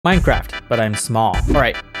Minecraft, but I'm small.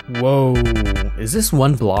 Alright. Whoa. Is this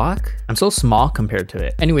one block? I'm so small compared to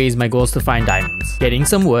it. Anyways, my goal is to find diamonds. Getting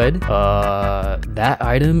some wood. That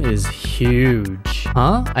item is huge.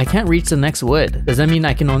 Huh? I can't reach the next wood. Does that mean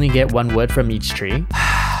I can only get one wood from each tree?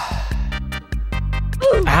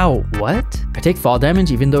 Ow, what? I take fall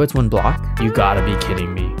damage even though it's one block? You gotta be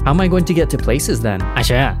kidding me. How am I going to get to places then?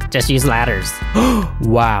 iShoya, just use ladders.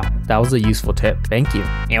 Wow, that was a useful tip. Thank you.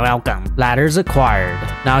 You're welcome. Ladders acquired.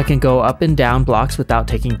 Now I can go up and down blocks without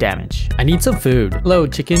taking damage. I need some food. Hello,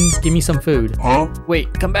 chicken. Give me some food. Huh?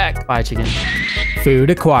 Wait, come back. Bye, chicken. Food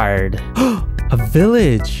acquired. A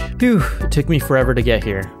village. Phew, it took me forever to get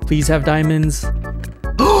here. Please have diamonds.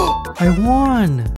 I won.